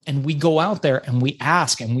And we go out there and we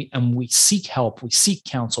ask and we seek help, we seek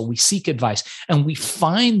counsel, we seek advice, and we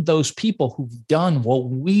find those people who've done what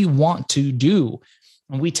we want to do.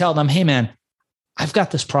 And we tell them, hey man, I've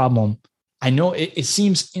got this problem. I know it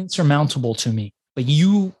seems insurmountable to me, but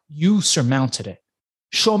you surmounted it.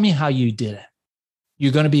 Show me how you did it.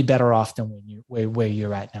 You're going to be better off than where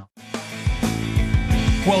you're at now.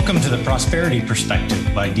 Welcome to the Prosperity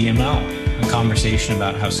Perspective by DML. A conversation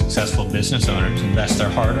about how successful business owners invest their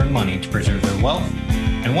hard-earned money to preserve their wealth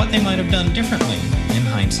and what they might have done differently in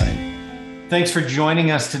hindsight. Thanks for joining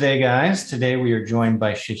us today, guys. Today we are joined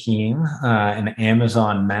by Shaheen, an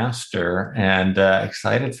Amazon master, and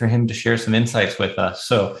excited for him to share some insights with us.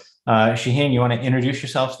 So Shaheen, you want to introduce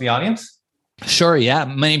yourself to the audience? Sure, yeah.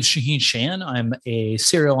 My name is Shaheen Shan. I'm a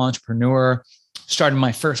serial entrepreneur. Started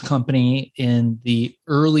my first company in the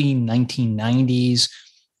early 1990s.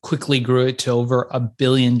 Quickly grew it to over $1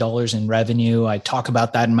 billion in revenue. I talk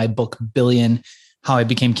about that in my book, Billion, How I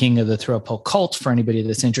Became King of the Throw Pill Cult. For anybody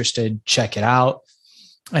that's interested, check it out.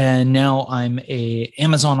 And now I'm a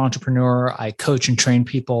Amazon entrepreneur. I coach and train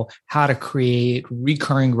people how to create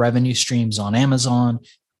recurring revenue streams on Amazon.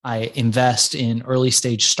 I invest in early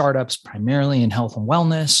stage startups, primarily in health and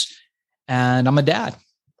wellness. And I'm a dad.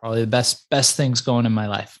 Probably the best things going in my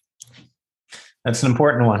life. That's an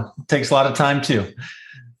important one. It takes a lot of time too.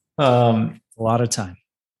 A lot of time.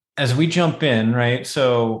 As we jump in, right?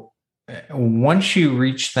 So once you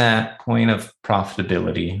reach that point of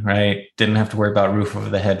profitability, right? Didn't have to worry about roof over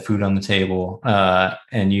the head, food on the table,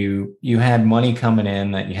 and you had money coming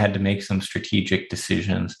in that you had to make some strategic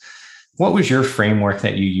decisions. What was your framework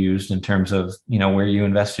that you used in terms of, where you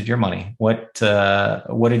invested your money? What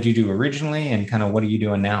did you do originally, and kind of what are you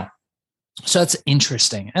doing now? So that's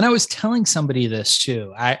interesting. And I was telling somebody this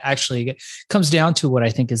too. It comes down to what I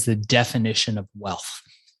think is the definition of wealth.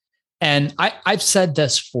 And I've said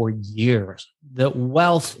this for years, that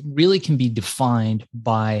wealth really can be defined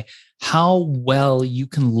by how well you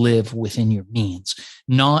can live within your means,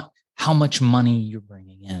 not how much money you're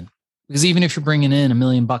bringing in. Because even if you're bringing in $1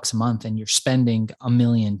 million a month and you're spending $1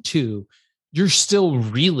 million too, you're still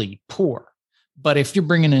really poor. But if you're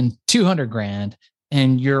bringing in 200 grand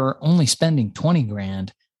and you're only spending 20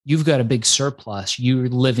 grand, you've got a big surplus. You're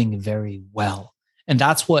living very well. And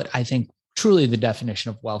that's what I think truly the definition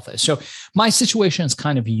of wealth is. So my situation is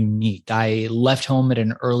kind of unique. I left home at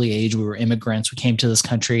an early age. We were immigrants. We came to this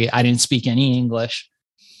country. I didn't speak any English.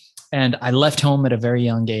 And I left home at a very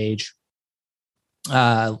young age,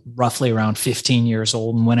 roughly around 15 years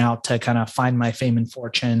old, and went out to kind of find my fame and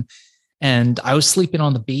fortune. And I was sleeping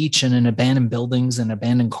on the beach and in abandoned buildings and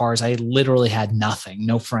abandoned cars. I literally had nothing,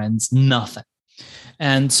 no friends, nothing.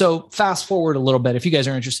 And so fast forward a little bit, if you guys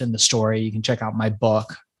are interested in the story, you can check out my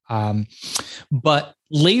book. But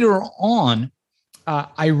later on,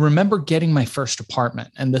 I remember getting my first apartment.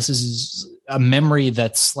 And this is a memory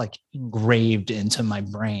that's like engraved into my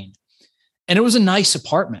brain. And it was a nice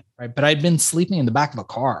apartment, right? But I'd been sleeping in the back of a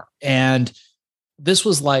car. And this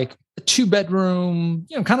was like a 2-bedroom,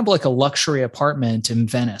 kind of like a luxury apartment in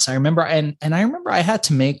Venice. I remember, and I remember I had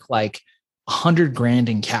to make like 100 grand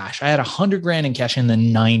in cash. I had 100 grand in cash in the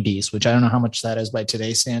 90s, which I don't know how much that is by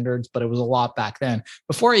today's standards, but it was a lot back then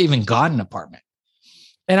before I even got an apartment.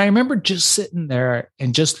 And I remember just sitting there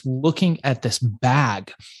and just looking at this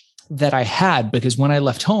bag that I had, because when I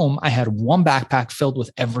left home, I had one backpack filled with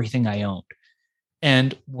everything I owned.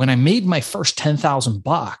 And when I made my first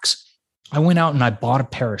 $10,000, I went out and I bought a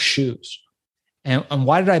pair of shoes. And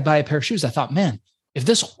why did I buy a pair of shoes? I thought, man, if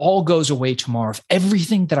this all goes away tomorrow, if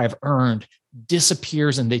everything that I've earned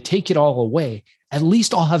disappears and they take it all away, at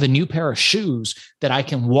least I'll have a new pair of shoes that I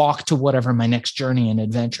can walk to whatever my next journey and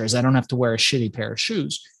adventure is. I don't have to wear a shitty pair of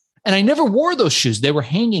shoes. And I never wore those shoes. They were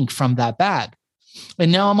hanging from that bag.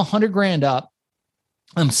 And now I'm 100 grand up.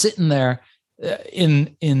 I'm sitting there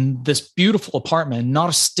in this beautiful apartment, not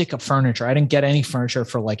a stick of furniture. I didn't get any furniture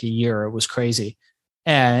for like a year. It was crazy.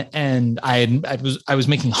 And I was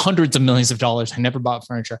making hundreds of millions of dollars. I never bought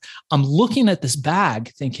furniture. I'm looking at this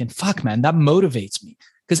bag thinking, fuck, man, that motivates me.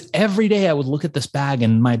 Because every day I would look at this bag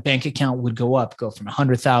and my bank account would go from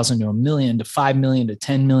 100,000 to $1 million to 5 million to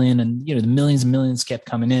 10 million. And, the millions and millions kept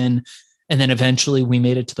coming in. And then eventually we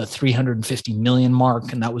made it to the 350 million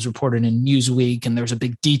mark. And that was reported in Newsweek. And there was a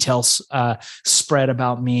big details spread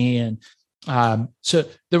about me. And so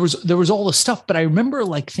there was all this stuff. But I remember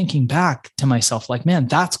like thinking back to myself, like, man,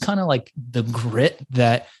 that's kind of like the grit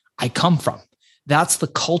that I come from. That's the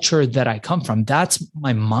culture that I come from. That's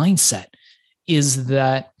my mindset, is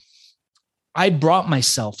that I brought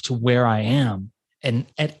myself to where I am. And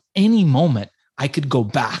at any moment I could go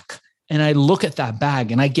back And I look at that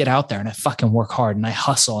bag and I get out there and I fucking work hard and I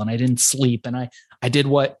hustle and I didn't sleep. And I did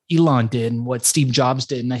what Elon did and what Steve Jobs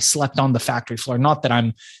did. And I slept on the factory floor. Not that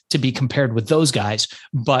I'm to be compared with those guys,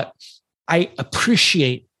 but I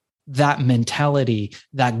appreciate that mentality,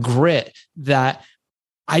 that grit, that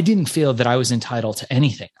I didn't feel that I was entitled to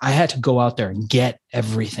anything. I had to go out there and get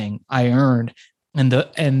everything I earned. And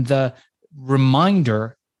the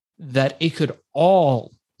reminder that it could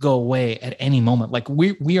all go away at any moment. Like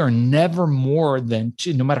we are never more than,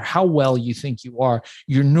 no matter how well you think you are,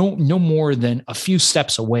 you're no more than a few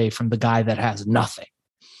steps away from the guy that has nothing.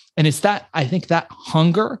 And it's that, I think that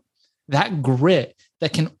hunger, that grit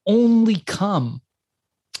that can only come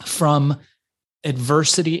from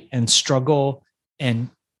adversity and struggle and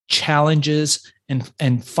challenges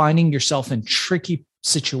and finding yourself in tricky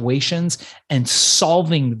situations and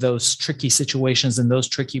solving those tricky situations and those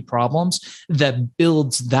tricky problems that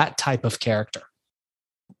builds that type of character.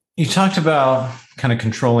 You talked about kind of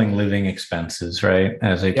controlling living expenses, right?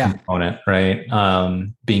 As a component, right?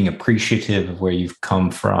 Being appreciative of where you've come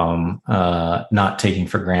from, not taking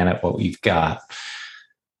for granted what we've got.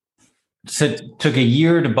 So it took a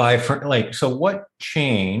year to buy so what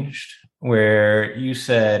changed where you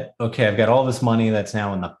said, okay, I've got all this money that's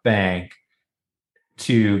now in the bank,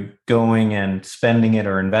 to going and spending it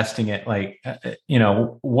or investing it?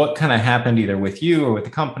 What kind of happened either with you or with the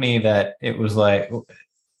company that it was like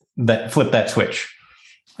that flipped that switch?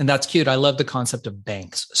 And that's cute. I love the concept of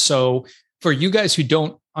banks. So for you guys who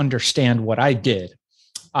don't understand what I did,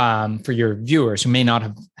 for your viewers who may not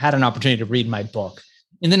have had an opportunity to read my book,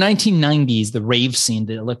 in the 1990s, the rave scene,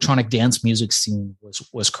 the electronic dance music scene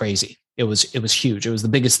was crazy. It was huge. It was the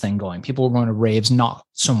biggest thing going. People were going to raves, not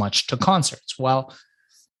so much to concerts. Well,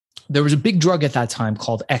 there was a big drug at that time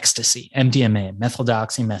called ecstasy, MDMA,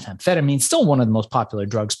 methyldioxymethamphetamine, still one of the most popular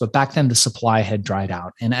drugs, but back then the supply had dried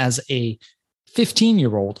out. And as a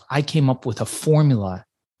 15-year-old, I came up with a formula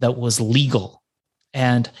that was legal.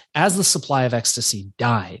 And as the supply of ecstasy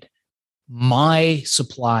died, my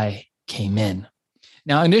supply came in.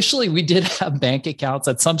 Now, initially, we did have bank accounts.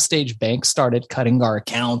 At some stage, banks started cutting our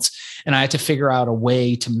accounts, and I had to figure out a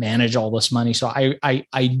way to manage all this money. So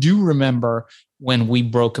I do remember when we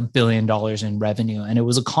broke $1 billion in revenue, and it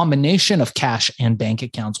was a combination of cash and bank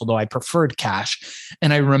accounts, although I preferred cash.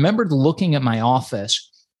 And I remembered looking at my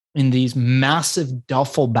office in these massive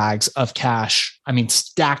duffel bags of cash,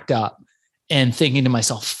 stacked up, and thinking to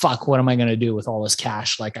myself, fuck, what am I going to do with all this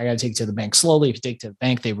cash? Like, I got to take it to the bank slowly. If you take it to the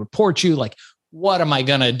bank, they report you. Like, what am I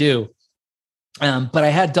going to do? But I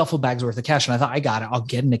had duffel bags worth of cash, and I thought, I got it. I'll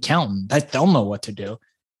get an accountant. They'll know what to do.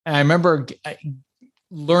 And I remember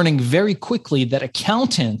learning very quickly that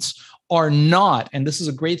accountants are not, and this is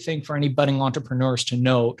a great thing for any budding entrepreneurs to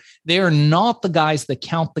note, they are not the guys that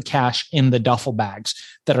count the cash in the duffel bags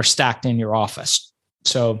that are stacked in your office.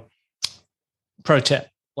 So, pro tip,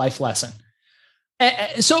 life lesson.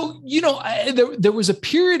 So, there was a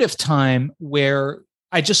period of time where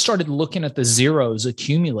I just started looking at the zeros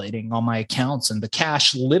accumulating on my accounts and the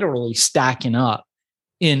cash literally stacking up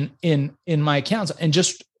in my accounts. And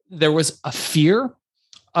just, there was a fear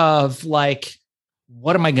of like,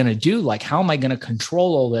 what am I going to do? Like, how am I going to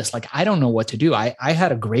control all this? Like, I don't know what to do. I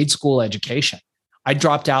had a grade school education. I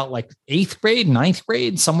dropped out like 8th grade, 9th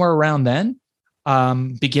grade, somewhere around then,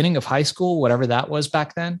 beginning of high school, whatever that was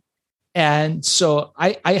back then. And so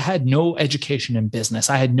I had no education in business.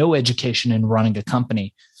 I had no education in running a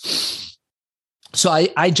company. So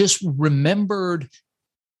I just remembered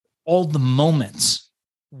all the moments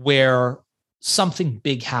where something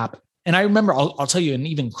big happened. And I remember, I'll tell you an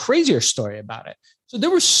even crazier story about it. So there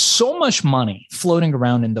was so much money floating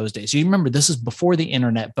around in those days. You remember, this is before the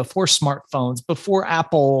internet, before smartphones, before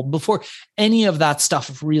Apple, before any of that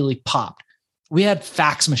stuff really popped. We had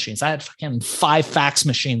fax machines. I had fucking 5 fax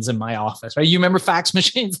machines in my office, right? You remember fax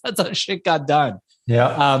machines? That's how shit got done.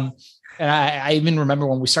 Yeah. And I even remember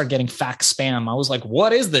when we started getting fax spam, I was like,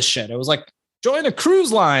 what is this shit? It was like, join a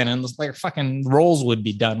cruise line, and like fucking rolls would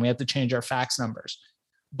be done. We had to change our fax numbers.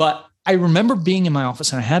 But I remember being in my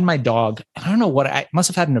office and I had my dog. And I don't know what, I must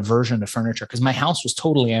have had an aversion to furniture because my house was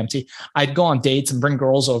totally empty. I'd go on dates and bring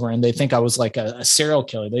girls over and they think I was like a serial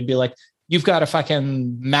killer. They'd be like, you've got a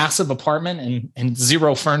fucking massive apartment and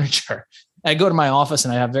zero furniture. I go to my office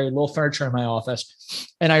and I have very little furniture in my office.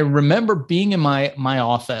 And I remember being in my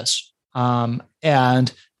office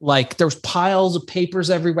and like there was piles of papers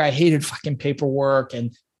everywhere. I hated fucking paperwork.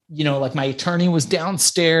 And, like my attorney was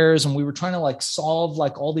downstairs and we were trying to like solve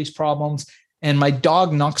like all these problems. And my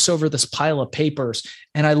dog knocks over this pile of papers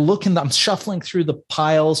and I look and I'm shuffling through the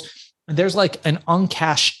piles and there's like an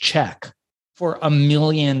uncashed check for $1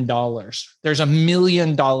 million. There's $1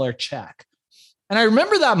 million check. And I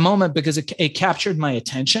remember that moment because it captured my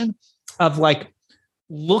attention of like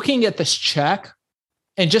looking at this check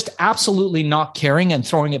and just absolutely not caring and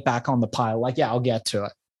throwing it back on the pile. Like, yeah, I'll get to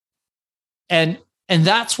it. And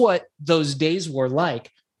that's what those days were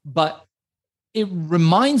like. But it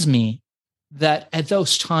reminds me that at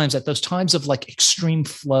those times of like extreme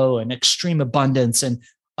flow and extreme abundance and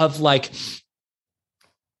of like,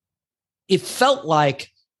 it felt like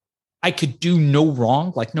I could do no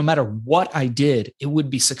wrong. Like no matter what I did, it would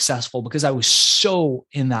be successful because I was so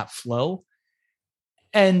in that flow.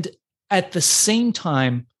 And at the same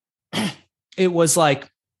time, it was like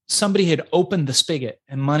somebody had opened the spigot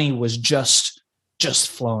and money was just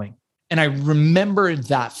flowing. And I remember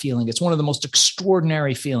that feeling. It's one of the most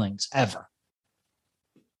extraordinary feelings ever.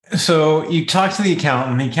 So you talk to the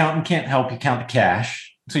accountant can't help you count the cash.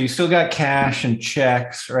 So you still got cash and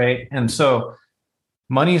checks, right? And so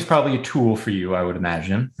money is probably a tool for you, I would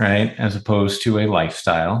imagine, right? As opposed to a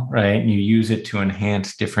lifestyle, right? And you use it to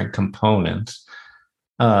enhance different components.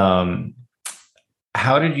 How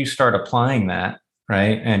did you start applying that,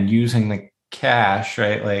 right? And using the cash,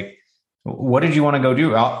 right? Like, what did you want to go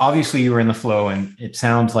do? Obviously, you were in the flow, and it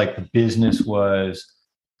sounds like the business was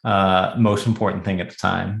most important thing at the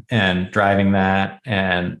time, and driving that,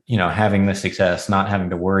 and having the success, not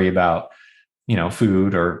having to worry about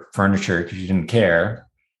food or furniture because you didn't care.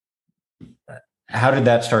 How did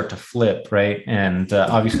that start to flip, right? And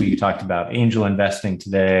obviously, you talked about angel investing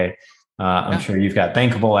today. I'm sure you've got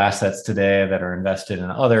bankable assets today that are invested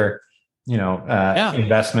in other,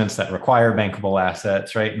 investments that require bankable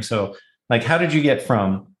assets, right? And so, like, how did you get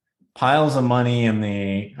from piles of money in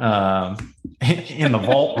the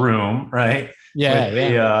vault room, right?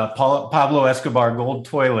 The Pablo Escobar gold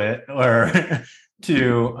toilet, or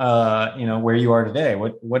to where you are today?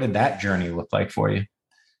 What did that journey look like for you?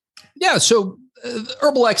 Yeah, so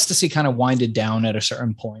herbal ecstasy kind of winded down at a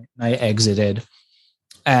certain point. I exited,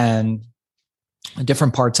 and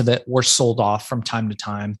different parts of it were sold off from time to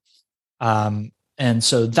time. And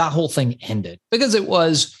so that whole thing ended because it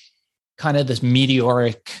was kind of this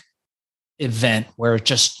meteoric event where it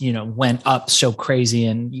just, went up so crazy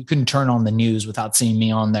and you couldn't turn on the news without seeing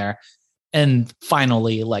me on there. And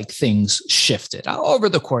finally, like, things shifted over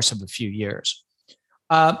the course of a few years.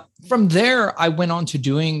 From there, I went on to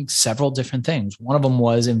doing several different things. One of them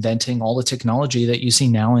was inventing all the technology that you see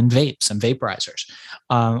now in vapes and vaporizers.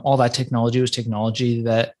 All that technology was technology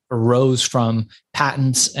that arose from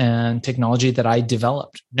patents and technology that I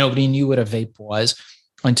developed. Nobody knew what a vape was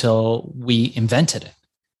until we invented it.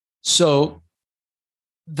 So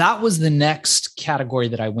that was the next category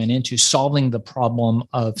that I went into, solving the problem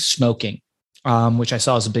of smoking, which I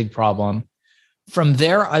saw as a big problem. From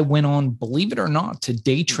there, I went on, believe it or not, to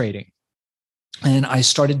day trading. And I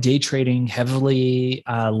started day trading heavily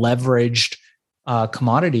leveraged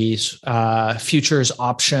commodities, futures,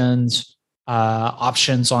 options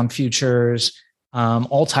on futures,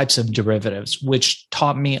 all types of derivatives, which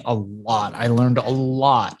taught me a lot. I learned a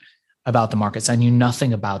lot about the markets. I knew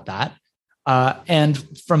nothing about that. And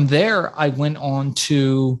from there, I went on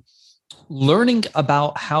to learning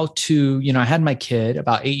about how to, I had my kid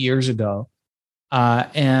about 8 years ago.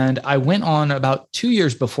 And I went on about 2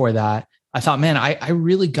 years before that. I thought, man, I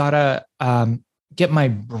really got to get my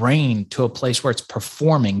brain to a place where it's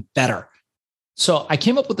performing better. So I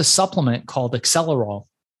came up with a supplement called Accelerol.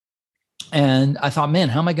 And I thought, man,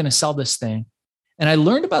 how am I going to sell this thing? And I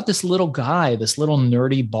learned about this little guy, this little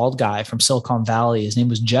nerdy bald guy from Silicon Valley. His name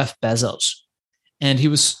was Jeff Bezos. And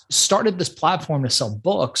he started this platform to sell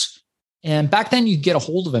books. And back then you'd get a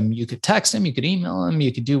hold of him. You could text him, you could email him,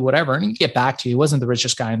 you could do whatever, and he'd get back to you. He wasn't the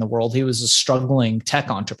richest guy in the world. He was a struggling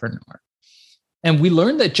tech entrepreneur. And we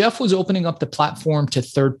learned that Jeff was opening up the platform to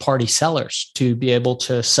third-party sellers to be able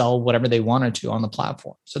to sell whatever they wanted to on the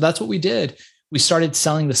platform. So that's what we did. We started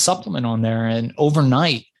selling the supplement on there. And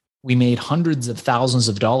overnight, we made hundreds of thousands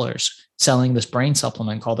of dollars selling this brain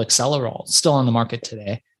supplement called Accelerol, still on the market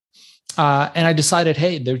today. And I decided,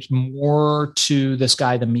 hey, there's more to this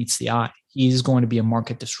guy than meets the eye. He's going to be a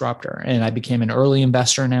market disruptor. And I became an early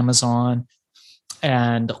investor in Amazon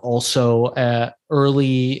and also an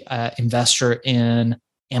early investor in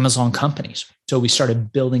Amazon companies. So we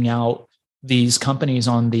started building out these companies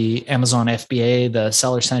on the Amazon FBA, the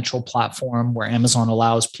Seller Central platform, where Amazon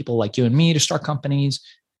allows people like you and me to start companies.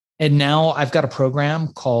 And now I've got a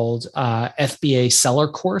program called FBA Seller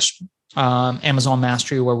Course, Amazon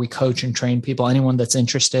Mastery, where we coach and train people. Anyone that's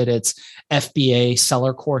interested, it's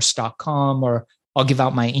fbasellercourse.com, or I'll give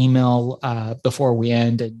out my email before we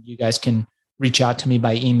end, and you guys can reach out to me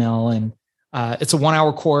by email and It's a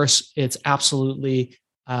 1-hour course. It's absolutely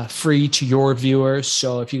free to your viewers.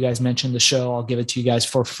 So if you guys mention the show, I'll give it to you guys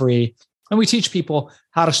for free. And we teach people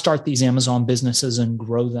how to start these Amazon businesses and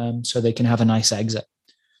grow them so they can have a nice exit.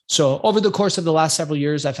 So over the course of the last several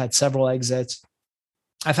years, I've had several exits.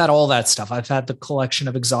 I've had all that stuff. I've had the collection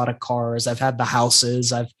of exotic cars. I've had the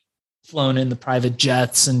houses. I've flown in the private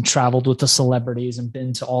jets and traveled with the celebrities and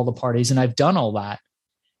been to all the parties. And I've done all that.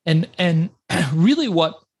 And really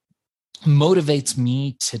what motivates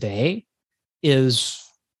me today is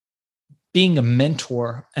being a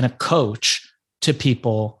mentor and a coach to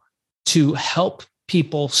people to help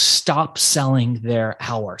people stop selling their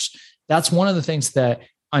hours. That's one of the things that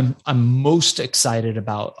I'm most excited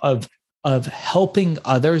about of helping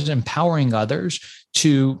others, empowering others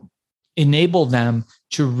to enable them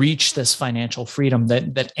to reach this financial freedom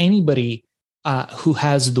that anybody who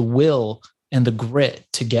has the will and the grit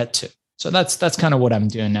to get to. So that's kind of what I'm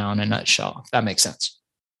doing now in a nutshell, if that makes sense.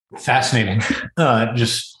 Fascinating.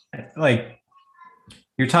 Just like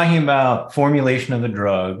you're talking about formulation of the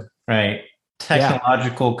drug, right?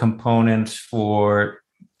 Technological components for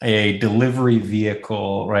a delivery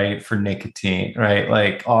vehicle, right? For nicotine, right?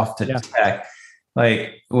 Like off to tech.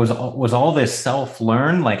 Like was all this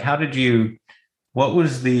self-learned? Like what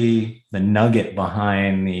was the nugget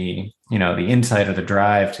behind the insight or the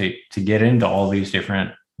drive to get into all these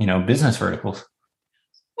different, business verticals?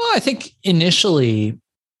 Well, I think initially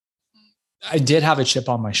I did have a chip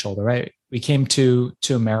on my shoulder, right? We came to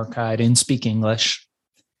America. I didn't speak English.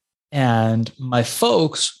 And my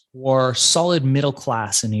folks were solid middle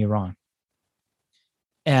class in Iran.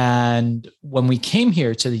 And when we came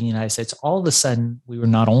here to the United States, all of a sudden, we were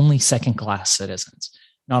not only second-class citizens.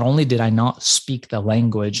 Not only did I not speak the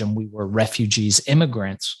language and we were refugees,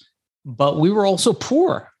 immigrants, but we were also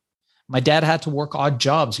poor. My dad had to work odd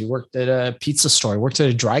jobs. He worked at a pizza store. He worked at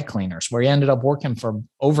a dry cleaners where he ended up working for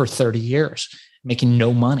over 30 years, making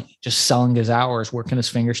no money, just selling his hours, working his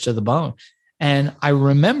fingers to the bone. And I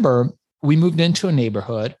remember we moved into a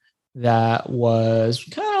neighborhood that was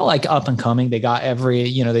kind of like up and coming. They got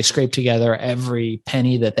they scraped together every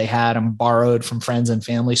penny that they had and borrowed from friends and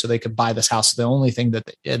family so they could buy this house. The only thing that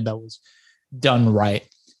they did that was done right.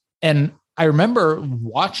 And I remember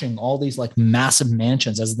watching all these like massive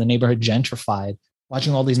mansions as the neighborhood gentrified,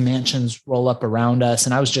 watching all these mansions roll up around us.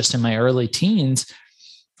 And I was just in my early teens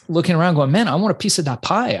looking around going, man, I want a piece of that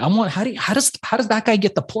pie. How does that guy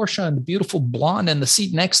get the Porsche and the beautiful blonde and the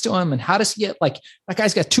seat next to him? And how does he get that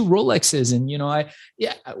guy's got 2 Rolexes? And,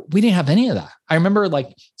 we didn't have any of that. I remember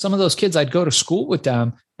like some of those kids, I'd go to school with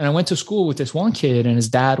them and I went to school with this one kid and his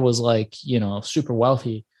dad was like, super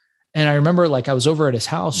wealthy. And I remember like I was over at his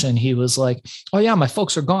house and he was like, oh yeah, my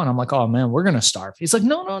folks are gone. I'm like, oh man, we're going to starve. He's like,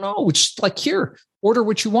 no. Just like, here, order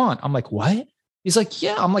what you want. I'm like, what? He's like,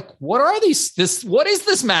 yeah. I'm like, what are these? What is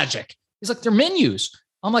this magic? He's like, they're menus.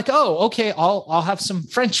 I'm like, oh, okay. I'll have some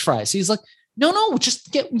French fries. He's like, no,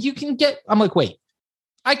 just you can get. I'm like, wait,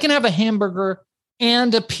 I can have a hamburger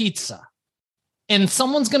and a pizza and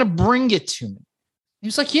someone's going to bring it to me.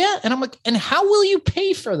 He's like, yeah. And I'm like, and how will you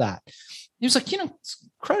pay for that? He was like, it's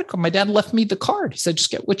credit card. My dad left me the card. He said, just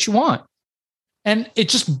get what you want. And it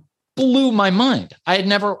just blew my mind. I had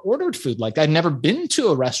never ordered food like that. I'd never been to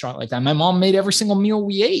a restaurant like that. My mom made every single meal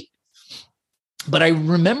we ate. But I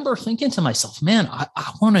remember thinking to myself, man,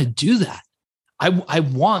 I want to do that. I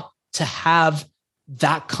want to have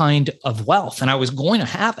that kind of wealth. And I was going to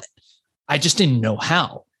have it. I just didn't know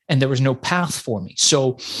how. And there was no path for me.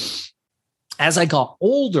 So as I got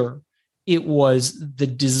older, it was the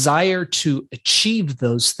desire to achieve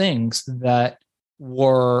those things that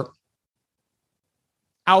were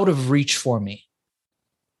out of reach for me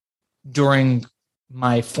during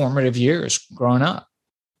my formative years growing up.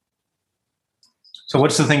 So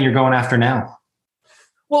what's the thing you're going after now?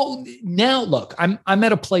 Well, now look, I'm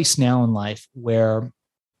at a place now in life where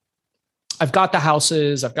I've got the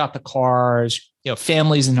houses, I've got the cars,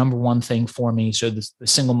 family is the number one thing for me. So the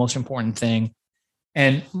single most important thing.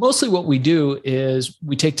 And mostly what we do is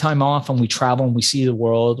we take time off and we travel and we see the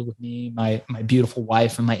world with me, my beautiful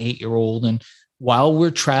wife and my 8-year-old. And while we're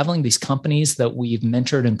traveling, these companies that we've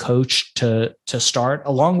mentored and coached to start,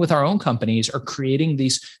 along with our own companies, are creating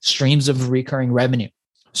these streams of recurring revenue.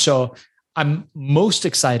 So I'm most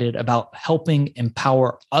excited about helping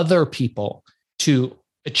empower other people to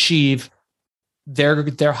achieve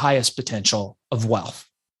their highest potential of wealth.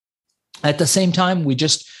 At the same time, we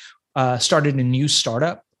just started a new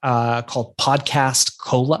startup called Podcast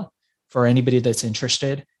Cola for anybody that's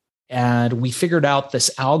interested. And we figured out this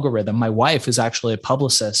algorithm. My wife, who's actually a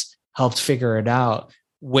publicist, helped figure it out,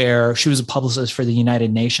 where she was a publicist for the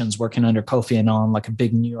United Nations working under Kofi Annan, like a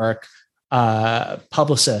big New York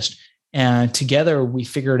publicist. And together we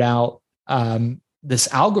figured out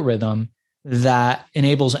this algorithm that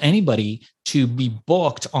enables anybody to be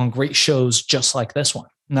booked on great shows just like this one.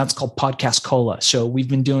 And that's called Podcast Cola. So we've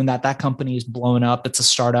been doing that. That company is blowing up. It's a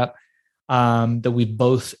startup that we've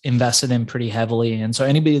both invested in pretty heavily. And so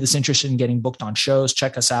anybody that's interested in getting booked on shows,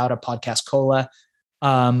 check us out at Podcast Cola.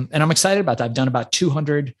 And I'm excited about that. I've done about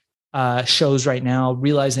 200 shows right now,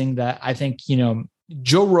 realizing that I think,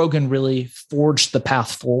 Joe Rogan really forged the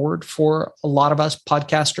path forward for a lot of us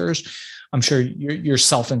podcasters. I'm sure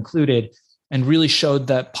yourself included, and really showed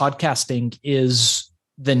that podcasting is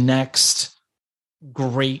the next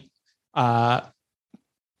great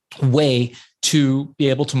way to be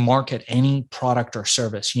able to market any product or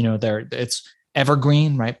service. It's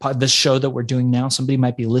evergreen, right? This show that we're doing now, somebody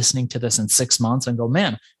might be listening to this in 6 months and go,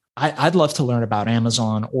 man, I'd love to learn about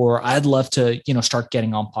Amazon, or I'd love to, start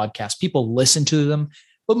getting on podcasts. People listen to them,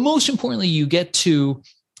 but most importantly, you get to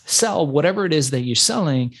sell whatever it is that you're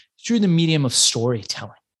selling through the medium of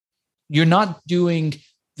storytelling. You're not doing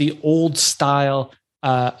the old style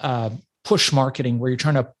push marketing where you're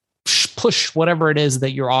trying to push whatever it is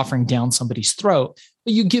that you're offering down somebody's throat,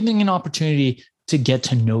 but you're giving an opportunity to get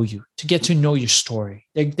to know you, to get to know your story.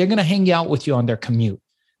 They're going to hang out with you on their commute.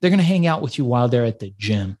 They're going to hang out with you while they're at the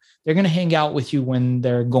gym. They're going to hang out with you when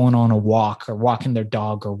they're going on a walk or walking their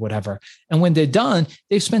dog or whatever. And when they're done,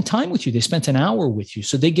 they've spent time with you. They spent an hour with you.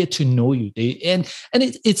 So they get to know you.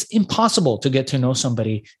 It's impossible to get to know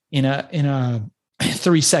somebody in a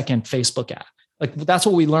 3-second Facebook ad. Like that's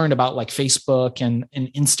what we learned about like Facebook and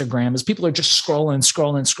Instagram is people are just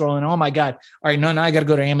scrolling. Oh my God. All right. No, now I got to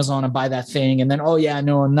go to Amazon and buy that thing. And then, oh yeah,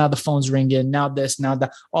 no, now the phone's ringing. Now this, now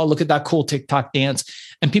that. Oh, look at that cool TikTok dance.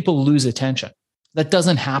 And people lose attention. That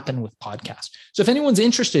doesn't happen with podcasts. So if anyone's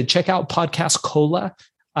interested, check out Podcast Cola.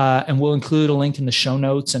 And we'll include a link in the show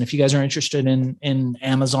notes. And if you guys are interested in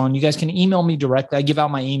Amazon, you guys can email me directly. I give out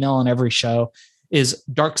my email on every show. Is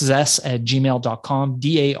darkzess@gmail.com,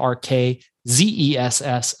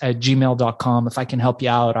 DARKZESS@gmail.com. If I can help you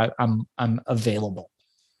out, I'm available.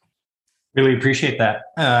 Really appreciate that.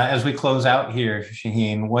 As we close out here,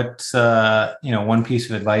 Shaheen, what's one piece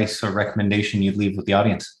of advice or recommendation you'd leave with the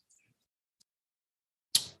audience?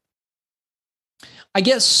 I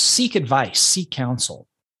guess seek advice, seek counsel.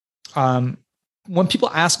 When people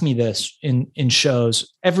ask me this in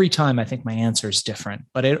shows, every time I think my answer is different,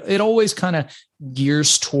 but it always kind of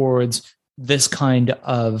gears towards this kind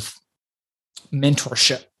of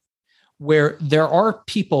mentorship where there are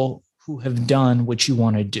people who have done what you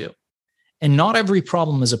want to do. And not every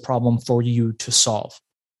problem is a problem for you to solve.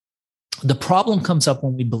 The problem comes up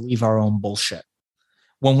when we believe our own bullshit,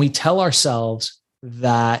 when we tell ourselves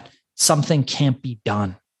that something can't be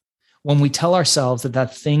done, when we tell ourselves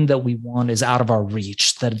that thing that we want is out of our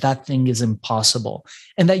reach, that thing is impossible.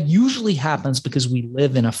 And that usually happens because we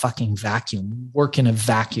live in a fucking vacuum, work in a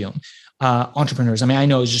vacuum. Entrepreneurs, I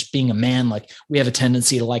know as just being a man, like we have a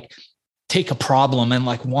tendency to like take a problem and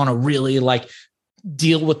like want to really like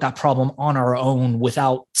deal with that problem on our own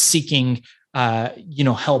without seeking,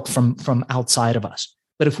 help from outside of us.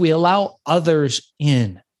 But if we allow others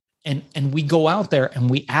in, and we go out there and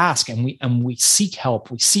we ask and we seek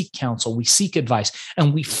help, we seek counsel, we seek advice,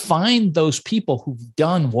 and we find those people who've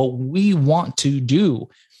done what we want to do.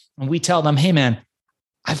 And we tell them, hey man,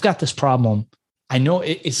 I've got this problem. I know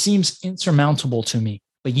it seems insurmountable to me,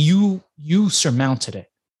 but you surmounted it.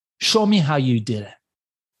 Show me how you did it.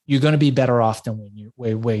 You're going to be better off than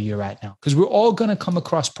where you're at now. Because we're all going to come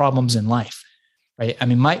across problems in life, right?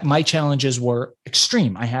 My challenges were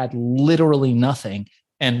extreme. I had literally nothing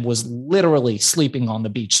and was literally sleeping on the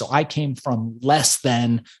beach. So I came from less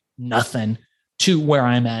than nothing to where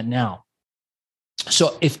I'm at now.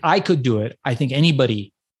 So if I could do it, I think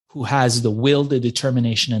anybody who has the will, the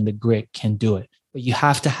determination, and the grit can do it. But you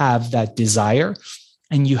have to have that desire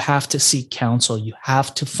and you have to seek counsel. You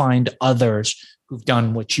have to find others who've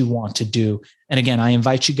done what you want to do. And again, I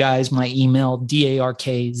invite you guys, my email,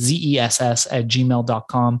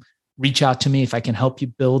 DARKZESS@gmail.com. Reach out to me if I can help you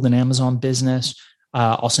build an Amazon business.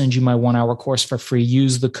 I'll send you my 1-hour course for free.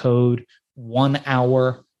 Use the code 1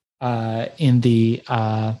 hour in the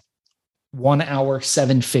 1 hour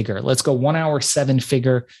 7-figure. Let's go 1 hour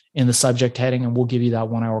 7-figure in the subject heading, and we'll give you that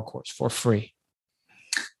 1-hour course for free.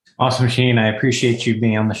 Awesome, Shaheen. I appreciate you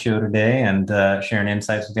being on the show today and sharing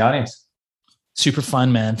insights with the audience. Super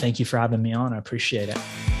fun, man. Thank you for having me on. I appreciate it.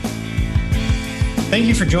 Thank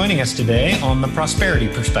you for joining us today on The Prosperity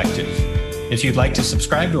Perspective. If you'd like to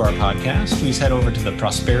subscribe to our podcast, please head over to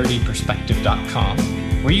theprosperityperspective.com.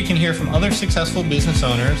 where you can hear from other successful business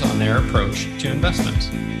owners on their approach to investments.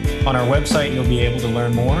 On our website, you'll be able to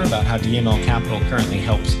learn more about how DML Capital currently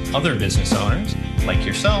helps other business owners, like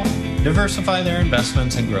yourself, diversify their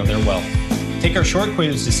investments and grow their wealth. Take our short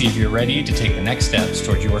quiz to see if you're ready to take the next steps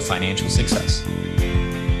towards your financial success.